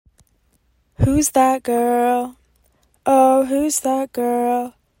Who's that girl? Oh, who's that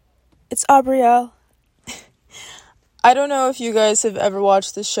girl? It's Aubrielle. I don't know if you guys have ever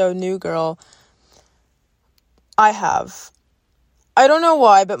watched the show New Girl. I have. I don't know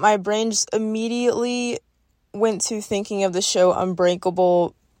why, but my brain just immediately went to thinking of the show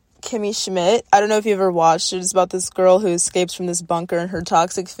Unbreakable Kimmy Schmidt. I don't know if you ever watched it. It's about this girl who escapes from this bunker and her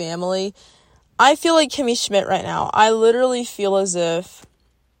toxic family. I feel like Kimmy Schmidt right now. I literally feel as if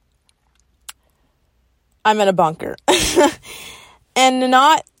I'm in a bunker. And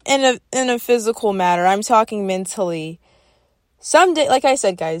not in a physical matter. I'm talking mentally. Some day, like I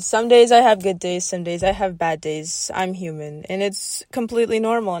said, guys, some days I have good days, some days I have bad days. I'm human, and it's completely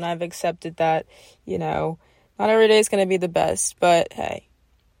normal, and I've accepted that, not every day is going to be the best, but hey,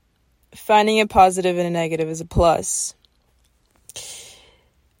 finding a positive and a negative is a plus.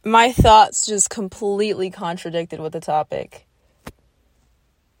 My thoughts just completely contradicted with the topic.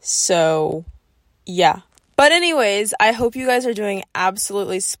 So, yeah. But anyways, I hope you guys are doing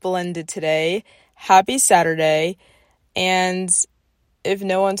absolutely splendid today. Happy Saturday. And if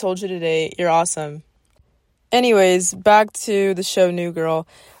no one told you today, you're awesome. Anyways, back to the show New Girl.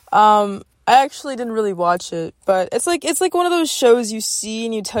 I actually didn't really watch it, but it's like one of those shows you see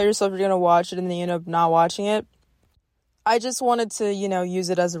and you tell yourself you're going to watch it and then you end up not watching it. I just wanted to, use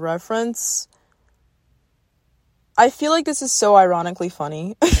it as a reference. I feel like this is so ironically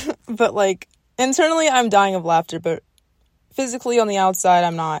funny, but internally I'm dying of laughter, but physically on the outside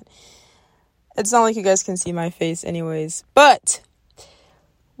I'm not. It's not like you guys can see my face anyways. But,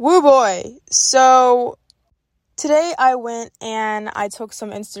 woo boy. So, today I went and I took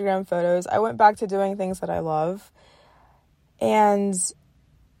some Instagram photos. I went back to doing things that I love. And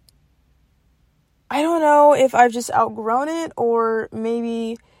I don't know if I've just outgrown it or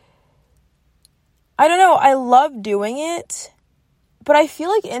maybe, I don't know. I love doing it. But I feel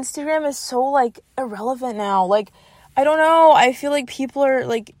like Instagram is so, irrelevant now. I don't know. I feel like people are,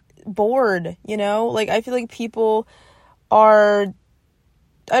 bored, I feel like people are,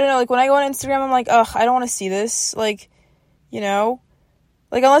 I don't know, when I go on Instagram, I'm like, ugh, I don't want to see this, unless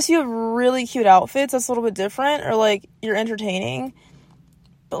you have really cute outfits, that's a little bit different, or, you're entertaining,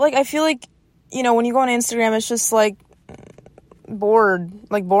 but, I feel like, when you go on Instagram, it's just, bored,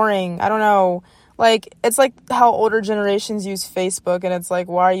 boring, I don't know, it's like how older generations use Facebook, and it's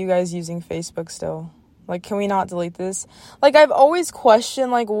why are you guys using Facebook still? Can we not delete this? I've always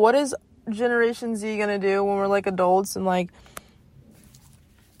questioned, what is Generation Z gonna do when we're, adults and,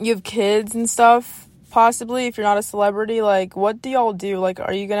 you have kids and stuff, possibly, if you're not a celebrity, what do y'all do?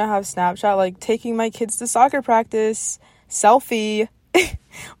 Are you gonna have Snapchat, taking my kids to soccer practice, selfie,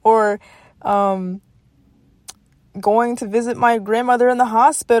 or, going to visit my grandmother in the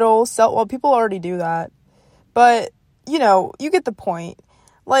hospital, well, people already do that, but, you get the point.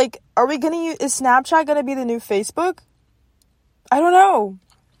 Are we gonna use, is Snapchat gonna be the new Facebook? I don't know.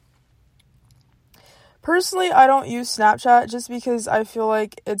 Personally, I don't use Snapchat just because I feel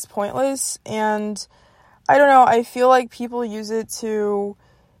like it's pointless, and I don't know, I feel like people use it to,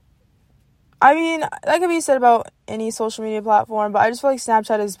 I mean, that could be said about any social media platform, but I just feel like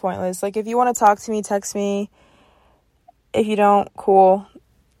Snapchat is pointless. If you want to talk to me, text me. If you don't, cool.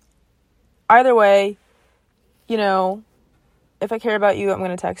 Either way, if I care about you, I'm going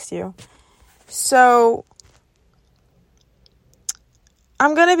to text you. So,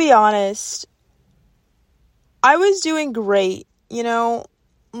 I'm going to be honest. I was doing great,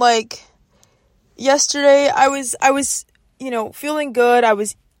 yesterday I was, feeling good.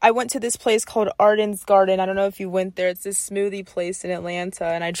 I went to this place called Arden's Garden. I don't know if you went there. It's this smoothie place in Atlanta,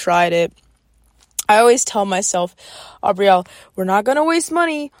 and I tried it. I always tell myself, Aubrielle, we're not going to waste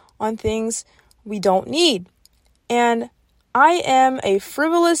money on things we don't need. And I am a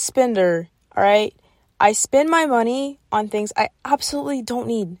frivolous spender, all right? I spend my money on things I absolutely don't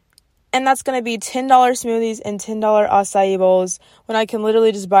need. And that's going to be $10 smoothies and $10 acai bowls when I can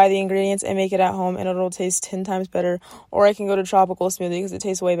literally just buy the ingredients and make it at home and it'll taste 10 times better. Or I can go to Tropical Smoothie because it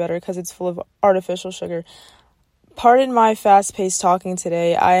tastes way better because it's full of artificial sugar. Pardon my fast-paced talking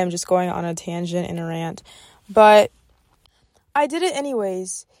today. I am just going on a tangent and a rant. But I did it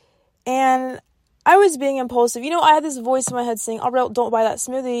anyways. And I was being impulsive. I had this voice in my head saying, Aubrielle, don't buy that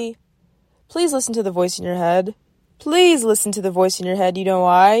smoothie. Please listen to the voice in your head. Please listen to the voice in your head. You know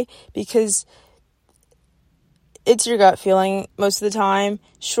why? Because it's your gut feeling most of the time.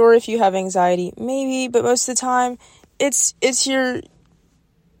 Sure, if you have anxiety, maybe, but most of the time, it's your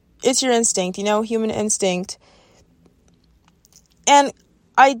instinct, human instinct. And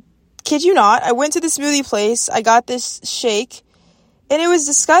I kid you not, I went to the smoothie place, I got this shake, and it was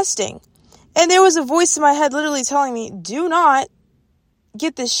disgusting. And there was a voice in my head literally telling me, do not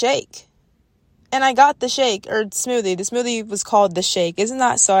get this shake. And I got the shake, or smoothie. The smoothie was called the shake. Isn't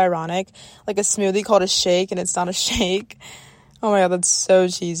that so ironic? Like a smoothie called a shake, and it's not a shake. Oh my god, that's so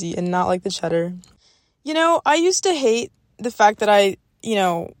cheesy, and not like the cheddar. You know, I used to hate the fact that I,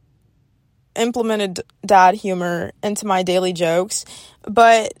 implemented dad humor into my daily jokes,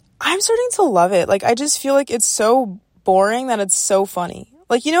 but I'm starting to love it. Like, I just feel like it's so boring that it's so funny.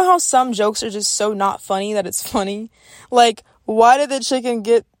 Like, you know how some jokes are just so not funny that it's funny? Like, why did the chicken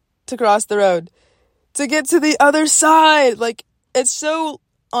get to cross the road? To get to the other side. Like, it's so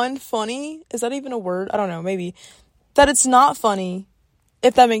unfunny. Is that even a word? I don't know, maybe. That it's not funny,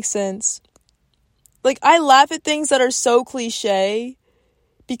 if that makes sense. Like, I laugh at things that are so cliche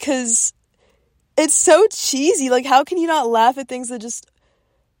because it's so cheesy. Like, how can you not laugh at things that just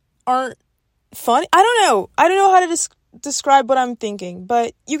aren't funny? I don't know. I don't know how to describe what I'm thinking,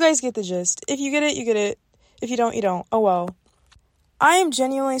 but you guys get the gist. If you get it, you get it. If you don't, you don't. Oh, well. I am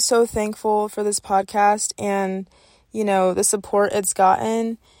genuinely so thankful for this podcast and, the support it's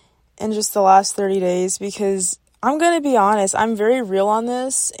gotten in just the last 30 days because I'm going to be honest, I'm very real on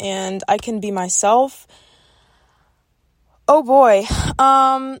this and I can be myself. Oh boy.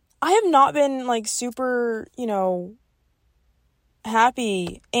 I have not been like super,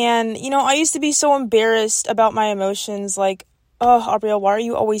 happy. And, I used to be so embarrassed about my emotions. Like, oh, Aubrielle, why are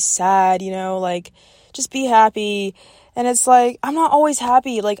you always sad? Like, just be happy. And it's like, I'm not always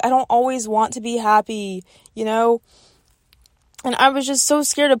happy. Like, I don't always want to be happy, And I was just so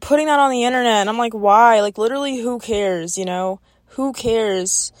scared of putting that on the internet. And I'm like, why? Like, literally, who cares, Who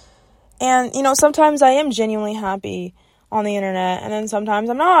cares? And, sometimes I am genuinely happy on the internet. And then sometimes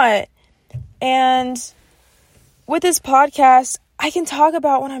I'm not. And with this podcast, I can talk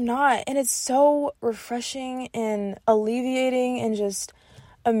about when I'm not. And it's so refreshing and alleviating and just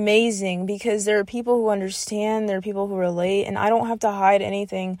amazing because there are people who understand, there are people who relate, and I don't have to hide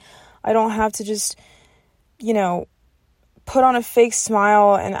anything. I don't have to just, put on a fake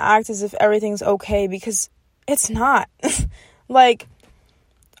smile and act as if everything's okay because it's not. Like,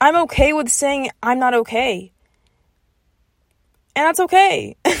 I'm okay with saying I'm not okay. And that's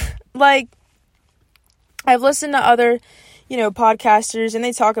okay. Like, I've listened to other, podcasters and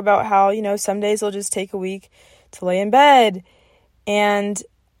they talk about how, some days they'll just take a week to lay in bed. And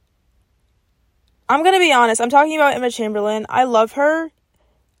I'm going to be honest, I'm talking about Emma Chamberlain. I love her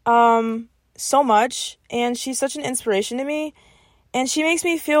so much, and she's such an inspiration to me, and she makes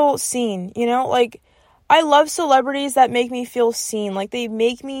me feel seen, like, I love celebrities that make me feel seen, like, they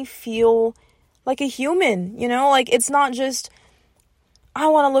make me feel like a human, like, it's not just, I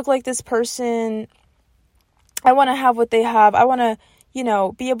want to look like this person, I want to have what they have, I want to,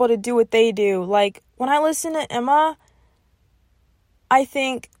 be able to do what they do. Like, when I listen to Emma, I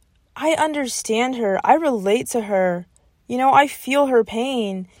think, I understand her, I relate to her, I feel her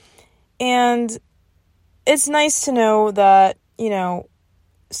pain, and it's nice to know that,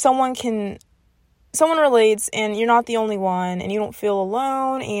 someone relates and you're not the only one and you don't feel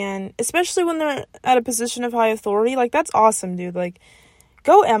alone, and especially when they're at a position of high authority, like, that's awesome, dude. Like,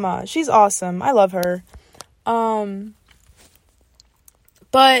 go Emma, she's awesome, I love her.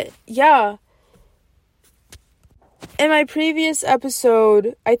 But yeah, in my previous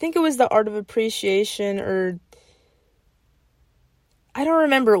episode, I think it was The Art of Appreciation, or I don't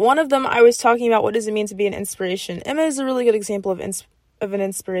remember. One of them, I was talking about what does it mean to be an inspiration. Emma is a really good example of an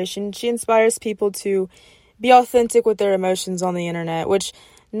inspiration. She inspires people to be authentic with their emotions on the internet, which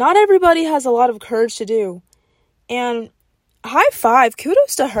not everybody has a lot of courage to do. And high five,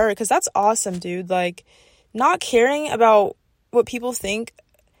 kudos to her, because that's awesome, dude. Like, not caring about what people think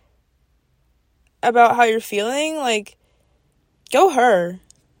about how you're feeling, like, go her.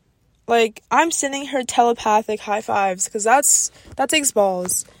 Like, I'm sending her telepathic high fives, because that takes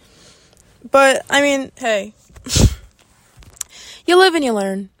balls. But, I mean, hey, you live and you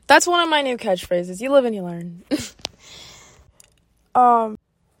learn. That's one of my new catchphrases. You live and you learn.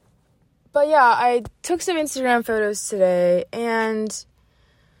 But yeah, I took some Instagram photos today, and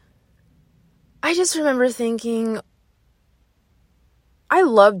I just remember thinking, I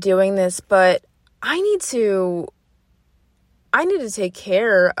love doing this, but I need to take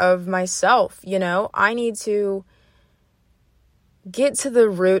care of myself, I need to get to the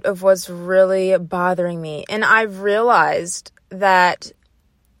root of what's really bothering me. And I've realized that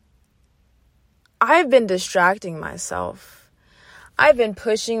I've been distracting myself. I've been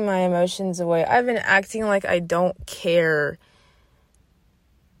pushing my emotions away. I've been acting like I don't care.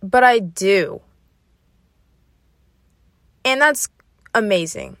 But I do. And that's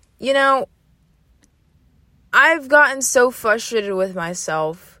amazing. I've gotten so frustrated with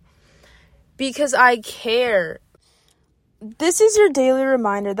myself because I care. this is your daily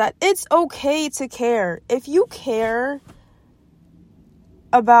reminder that it's okay to care. If you care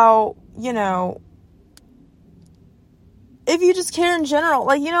about, if you just care in general,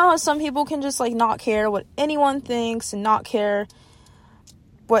 like, how some people can just, like, not care what anyone thinks and not care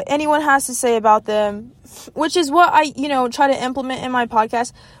what anyone has to say about them, which is what I, try to implement in my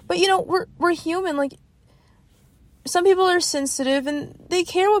podcast. But, we're human. Like, some people are sensitive and they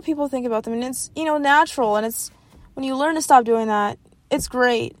care what people think about them, and it's, natural, and it's, when you learn to stop doing that, it's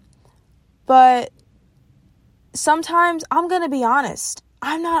great. But sometimes, I'm going to be honest,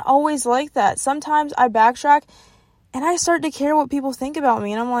 I'm not always like that. Sometimes I backtrack and I start to care what people think about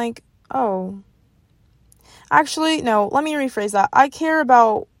me, and I'm like, oh, actually, no, let me rephrase that. I care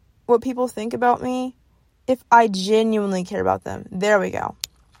about what people think about me if I genuinely care about them. There we go.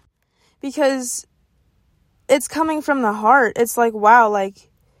 Because it's coming from the heart. It's like, wow, like,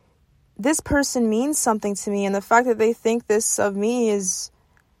 this person means something to me, and the fact that they think this of me is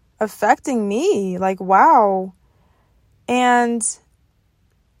affecting me. Like, wow. And,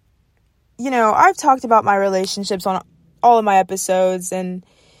 I've talked about my relationships on all of my episodes, and,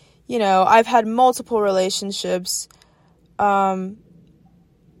 I've had multiple relationships, multiple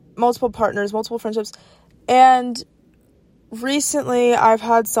partners, multiple friendships, and recently I've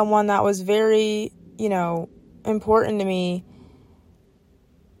had someone that was very, important to me,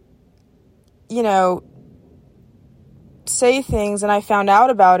 say things, and I found out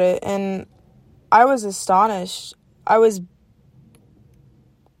about it, and I was astonished.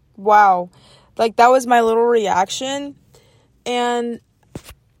 Wow. Like, that was my little reaction, and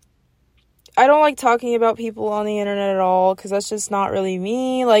I don't like talking about people on the internet at all, because that's just not really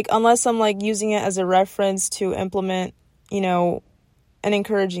me, like, unless I'm, like, using it as a reference to implement, an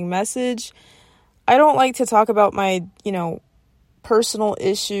encouraging message. I don't like to talk about my, personal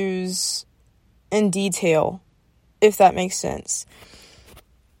issues in detail, if that makes sense.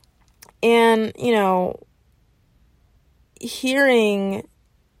 And, hearing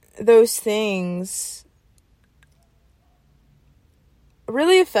those things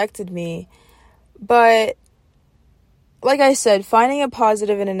really affected me. But, like I said, finding a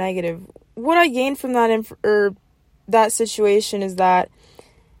positive and a negative, what I gained from that situation is that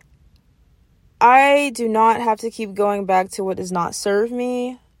I do not have to keep going back to what does not serve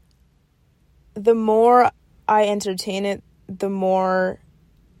me. The more I entertain it, the more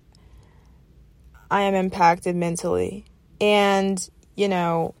I am impacted mentally. And,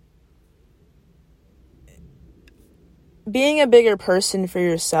 being a bigger person for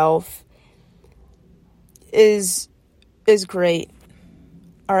yourself is great.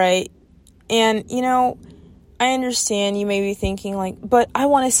 All right. And, I understand you may be thinking, like, but I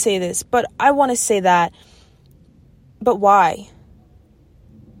want to say this, but I want to say that. But why?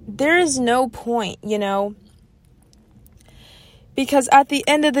 There is no point, because at the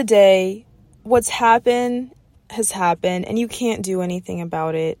end of the day, what's happened has happened, and you can't do anything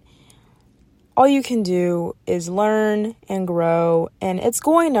about it. All you can do is learn and grow, and it's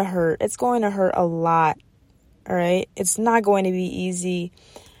going to hurt. It's going to hurt a lot, all right? It's not going to be easy,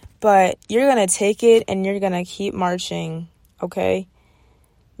 but you're going to take it, and you're going to keep marching, okay?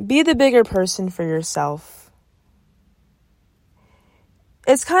 Be the bigger person for yourself.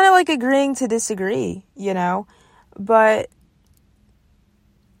 It's kind of like agreeing to disagree, but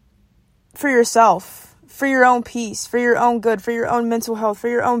for yourself, for your own peace, for your own good, for your own mental health, for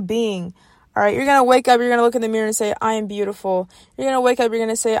your own being. All right, you're going to wake up, you're going to look in the mirror and say, I am beautiful. You're going to wake up, you're going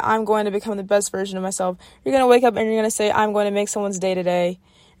to say, I'm going to become the best version of myself. You're going to wake up and you're going to say, I'm going to make someone's day today.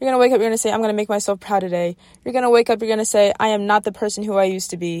 You're going to wake up, you're going to say, I'm going to make myself proud today. You're going to wake up, you're going to say, I am not the person who I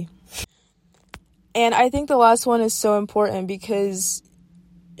used to be. And I think the last one is so important because,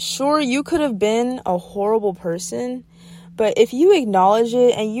 sure, you could have been a horrible person, but if you acknowledge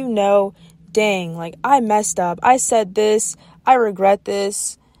it and dang, like, I messed up, I said this, I regret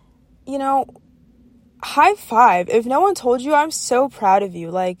this, high five. If no one told you, I'm so proud of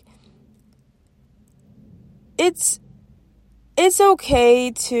you. Like, it's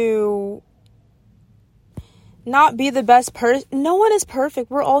okay to not be the best person. No one is perfect.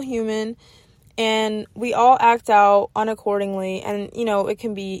 We're all human, and we all act out unaccordingly, and, it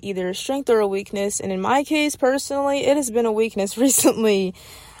can be either a strength or a weakness, and in my case, personally, it has been a weakness recently,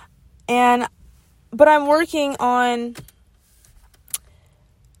 but I'm working on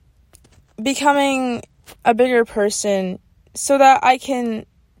becoming a bigger person so that I can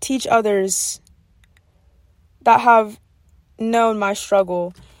teach others that have known my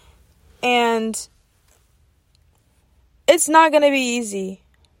struggle. And it's not going to be easy.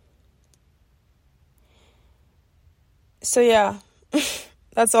 So yeah,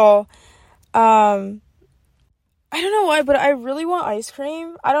 that's all. I don't know why, but I really want ice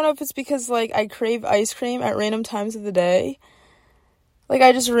cream. I don't know if it's because, like, I crave ice cream at random times of the day. Like,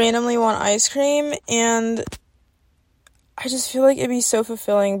 I just randomly want ice cream, and I just feel like it'd be so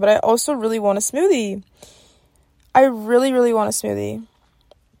fulfilling, but I also really want a smoothie. I really, really want a smoothie.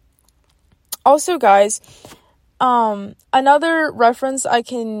 Also, guys, another reference I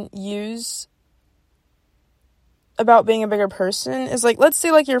can use about being a bigger person is, like, let's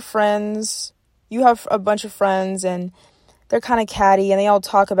say, like, your friends, you have a bunch of friends, and they're kind of catty, and they all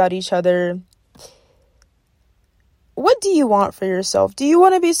talk about each other. What do you want for yourself? Do you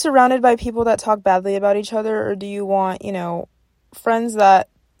want to be surrounded by people that talk badly about each other, or do you want, friends that,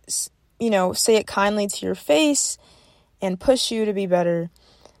 say it kindly to your face and push you to be better?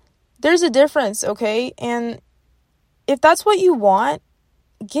 There's a difference, okay? And if that's what you want,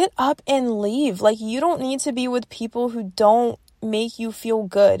 get up and leave. Like, you don't need to be with people who don't make you feel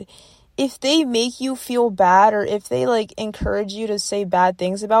good. If they make you feel bad, or if they, like, encourage you to say bad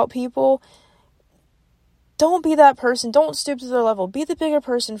things about people, don't be that person. Don't stoop to their level. Be the bigger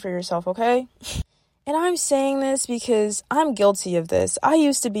person for yourself, okay? And I'm saying this because I'm guilty of this. I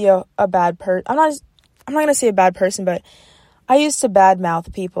used to be a bad person. I'm not going to say a bad person, but I used to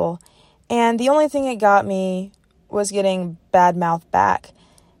badmouth people. And the only thing it got me was getting badmouth back.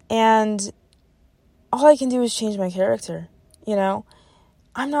 And all I can do is change my character,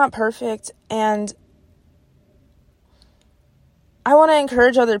 I'm not perfect, and I want to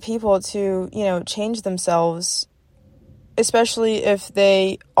encourage other people to, change themselves, especially if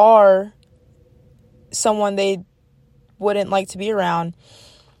they are someone they wouldn't like to be around.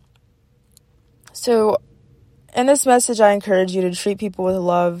 So, in this message, I encourage you to treat people with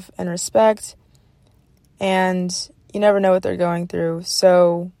love and respect, and you never know what they're going through,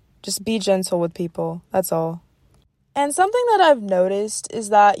 so just be gentle with people, that's all. And something that I've noticed is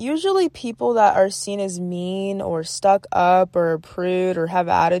that usually people that are seen as mean or stuck up or a prude or have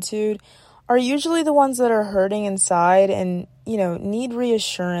attitude are usually the ones that are hurting inside and, need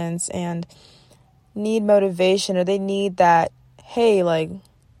reassurance and need motivation, or they need that, hey, like,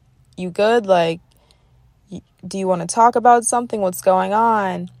 you good? Like, do you want to talk about something? What's going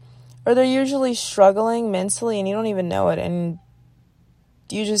on? Or they're usually struggling mentally and you don't even know it, and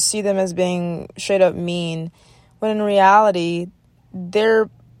you just see them as being straight up mean, when in reality, they're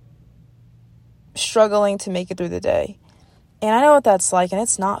struggling to make it through the day. And I know what that's like, and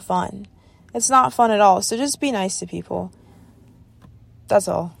it's not fun. It's not fun at all. So just be nice to people. That's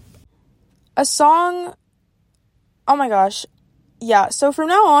all. A song, oh my gosh. Yeah, so from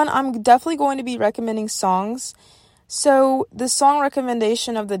now on, I'm definitely going to be recommending songs. So the song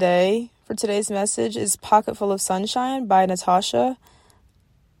recommendation of the day for today's message is Pocketful of Sunshine by Natasha.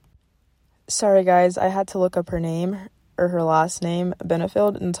 Sorry guys, I had to look up her name, or her last name,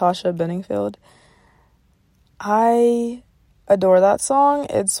 Benefield, Natasha Bedingfield. I adore that song.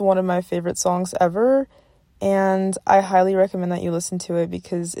 It's one of my favorite songs ever, and I highly recommend that you listen to it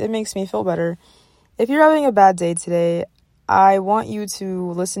because it makes me feel better. If you're having a bad day today, I want you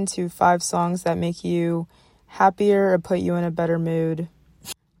to listen to 5 songs that make you happier or put you in a better mood.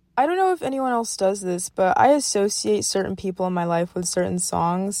 I don't know if anyone else does this, but I associate certain people in my life with certain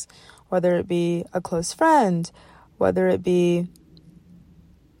songs, whether it be a close friend, whether it be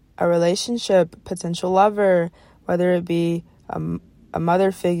a relationship, potential lover, whether it be a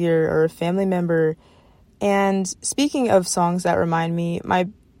mother figure or a family member. And speaking of songs that remind me,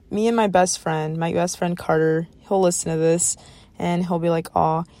 me and my best friend Carter, he'll listen to this and he'll be like,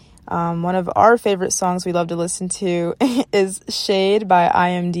 aw. One of our favorite songs we love to listen to is Shade by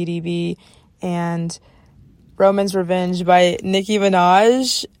IMDb and Roman's Revenge by Nicki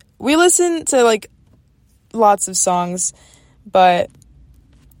Minaj. We listen to, like, lots of songs, but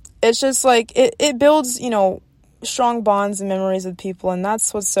it's just, like, it builds, strong bonds and memories with people, and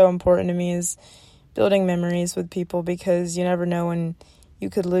that's what's so important to me, is building memories with people, because you never know when you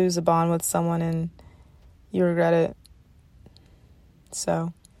could lose a bond with someone and you regret it.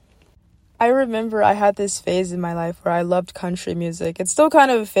 So, I remember I had this phase in my life where I loved country music. It's still kind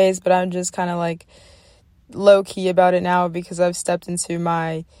of a phase, but I'm just kind of, like, low-key about it now because I've stepped into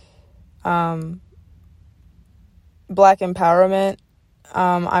my Black empowerment.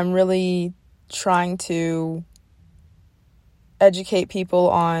 I'm really trying to educate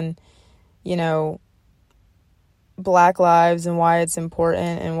people on, Black lives and why it's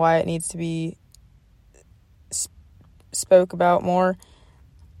important and why it needs to be spoke about more.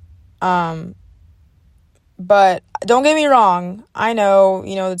 But don't get me wrong. I know,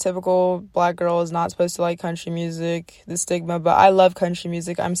 the typical Black girl is not supposed to like country music, the stigma, but I love country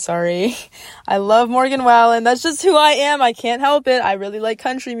music. I'm sorry. I love Morgan Wallen. That's just who I am. I can't help it. I really like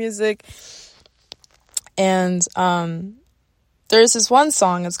country music. And there's this one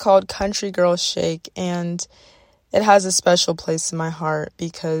song, it's called Country Girl Shake, and it has a special place in my heart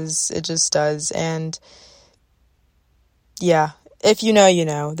because it just does. And yeah, if you know, you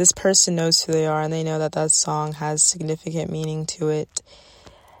know. This person knows who they are, and they know that that song has significant meaning to it.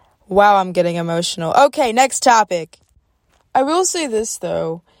 Wow, I'm getting emotional. Okay, next topic. I will say this,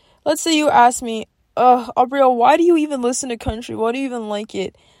 though. Let's say you ask me, Aubriel, why do you even listen to country? Why do you even like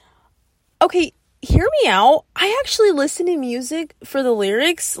it? Okay, hear me out. I actually listen to music for the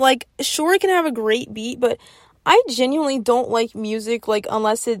lyrics. Like, sure, it can have a great beat, but I genuinely don't like music, like,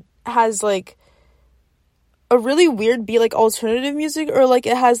 unless it has, like, a really weird beat, like alternative music, or, like,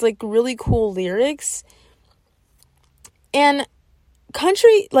 it has, like, really cool lyrics. And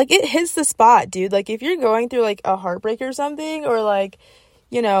country, like, it hits the spot, dude. Like, if you're going through, like, a heartbreak or something, or, like,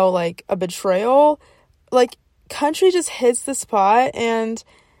 you know, like, a betrayal, like, country just hits the spot, and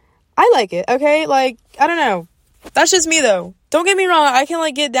I like it, okay? Like, I don't know. That's just me, though. Don't get me wrong, I can,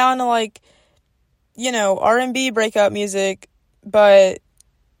 like, get down to, like, you know, R&B breakup music, but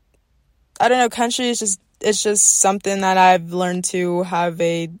I don't know, country is just, it's just something that I've learned to have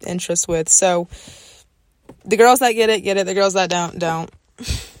a interest with. So the girls that get it. The girls that don't.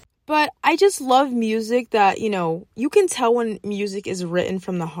 But I just love music that, you know, you can tell when music is written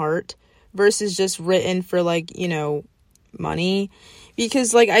from the heart versus just written for, like, you know, money.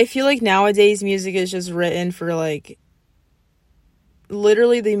 Because, like, I feel like nowadays music is just written for, like,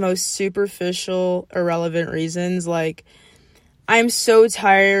 literally the most superficial, irrelevant reasons. Like, I'm so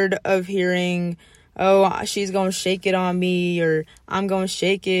tired of hearing, oh, she's gonna shake it on me, or I'm gonna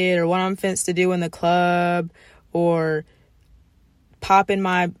shake it, or what I'm finna to do in the club, or popping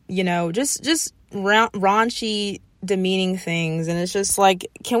my, you know, just raunchy, demeaning things. And it's just like,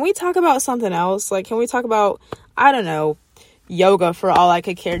 can we talk about something else? Like, can we talk about, I don't know, yoga for all I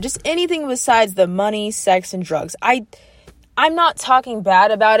could care? Just anything besides the money, sex, and drugs. I'm not talking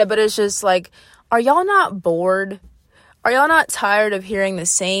bad about it, but it's just like, are y'all not bored? Are y'all not tired of hearing the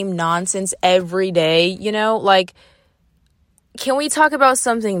same nonsense every day? You know, like, can we talk about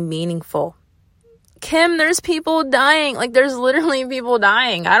something meaningful? Kim, there's people dying. Like, there's literally people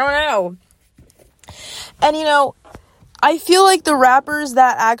dying. I don't know. And, you know, I feel like the rappers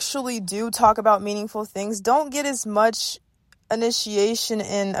that actually do talk about meaningful things don't get as much initiation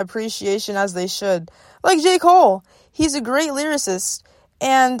and appreciation as they should. Like J. Cole. He's a great lyricist,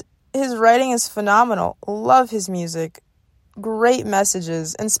 and his writing is phenomenal. Love his music. Great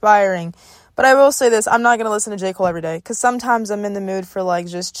messages, inspiring. But I will say this, I'm not going to listen to J. Cole every day, because sometimes I'm in the mood for, like,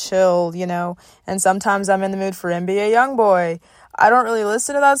 just chill, you know, and sometimes I'm in the mood for NBA Youngboy. I don't really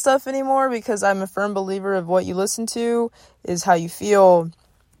listen to that stuff anymore, because I'm a firm believer of what you listen to is how you feel.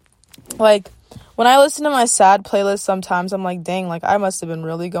 Like, when I listen to my sad playlist, sometimes I'm like, dang, like, I must have been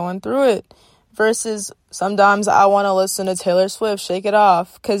really going through it. Versus sometimes I want to listen to Taylor Swift, Shake It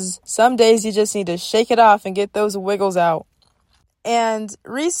Off, because some days you just need to shake it off and get those wiggles out. And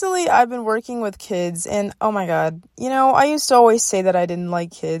recently I've been working with kids, and oh my god, you know, I used to always say that I didn't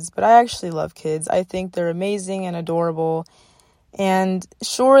like kids, but I actually love kids. I think they're amazing and adorable, and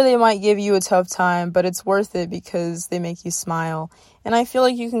sure, they might give you a tough time, but it's worth it because they make you smile. And I feel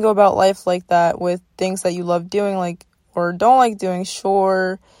like you can go about life like that with things that you love doing, like, or don't like doing.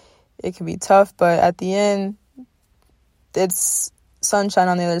 Sure, it can be tough, but at the end, it's sunshine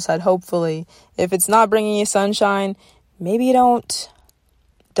on the other side, hopefully. If it's not bringing you sunshine, maybe you don't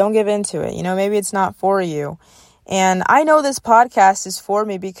give into it. You know, maybe it's not for you. And I know this podcast is for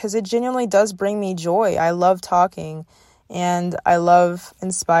me because it genuinely does bring me joy. I love talking, and I love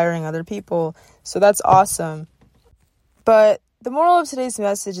inspiring other people. So that's awesome. But the moral of today's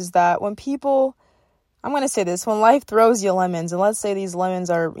message is that when people, I'm going to say this, when life throws you lemons, and let's say these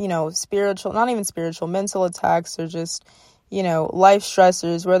lemons are, you know, spiritual, not even spiritual, mental attacks, or just, you know, life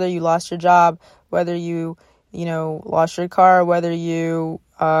stressors, whether you lost your job, whether you know, lost your car, whether you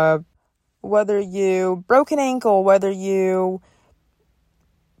broke an ankle, whether you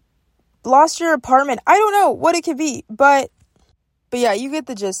lost your apartment. I don't know what it could be, but yeah, you get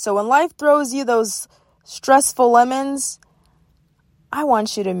the gist. So when life throws you those stressful lemons, I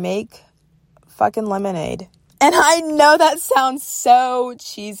want you to make fucking lemonade. And I know that sounds so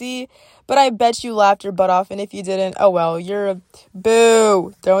cheesy, but I bet you laughed your butt off, and if you didn't, oh well, you're a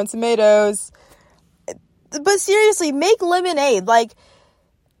boo, throwing tomatoes. But seriously, make lemonade. Like,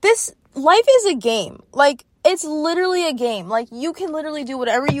 this life is a game. Like, it's literally a game. Like, you can literally do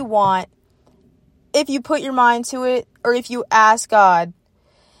whatever you want if you put your mind to it, or if you ask God.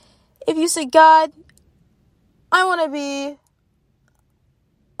 If you say, God, I want to be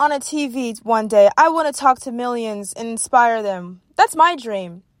on a TV one day. I want to talk to millions and inspire them. That's my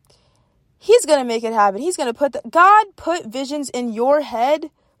dream. He's going to make it happen. He's going to God put visions in your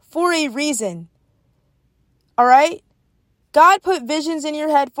head for a reason. All right? God put visions in your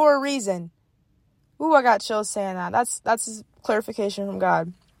head for a reason. Ooh, I got chills saying that. That's clarification from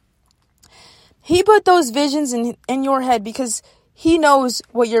God. He put those visions in your head because he knows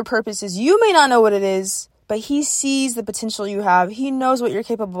what your purpose is. You may not know what it is, but he sees the potential you have. He knows what you're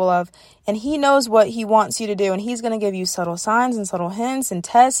capable of, and he knows what he wants you to do. And he's going to give you subtle signs and subtle hints and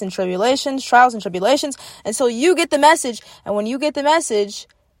tests and tribulations, trials and tribulations, until you get the message. And when you get the message,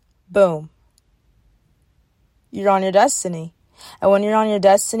 boom, you're on your destiny. And when you're on your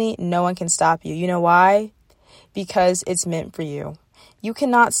destiny, no one can stop you. You know why? Because it's meant for you. You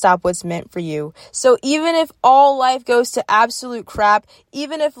cannot stop what's meant for you. So even if all life goes to absolute crap,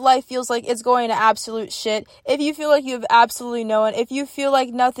 even if life feels like it's going to absolute shit, if you feel like you have absolutely no one, if you feel like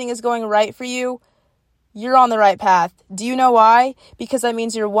nothing is going right for you, you're on the right path. Do you know why? Because that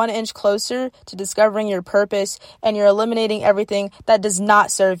means you're 1 inch closer to discovering your purpose, and you're eliminating everything that does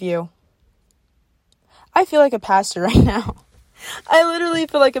not serve you. I feel like a pastor right now. I literally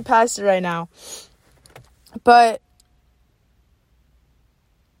feel like a pastor right now. But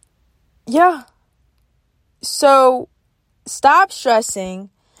yeah. So stop stressing.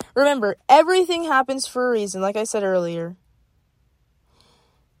 Remember, everything happens for a reason, like I said earlier.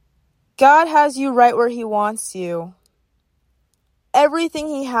 God has you right where he wants you. Everything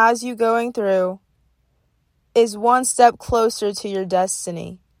he has you going through is one step closer to your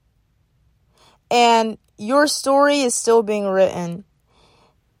destiny. And your story is still being written.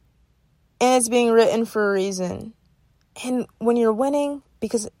 And it's being written for a reason. And when you're winning,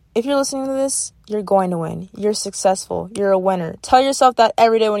 because if you're listening to this, you're going to win. You're successful. You're a winner. Tell yourself that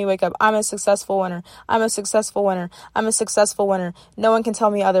every day when you wake up. I'm a successful winner. I'm a successful winner. I'm a successful winner. No one can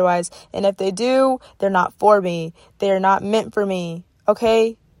tell me otherwise. And if they do, they're not for me. They're not meant for me.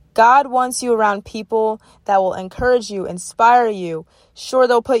 Okay? God wants you around people that will encourage you, inspire you. Sure,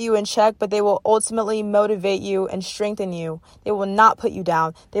 they'll put you in check, but they will ultimately motivate you and strengthen you. They will not put you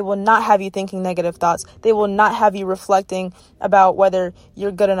down. They will not have you thinking negative thoughts. They will not have you reflecting about whether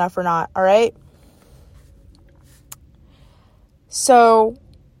you're good enough or not, all right? So,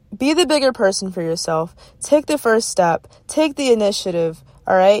 be the bigger person for yourself. Take the first step. Take the initiative,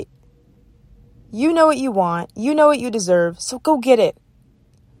 all right? You know what you want. You know what you deserve, so go get it.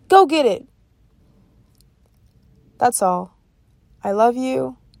 Go get it. That's all. I love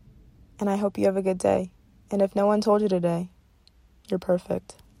you, and I hope you have a good day. And if no one told you today, you're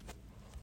perfect.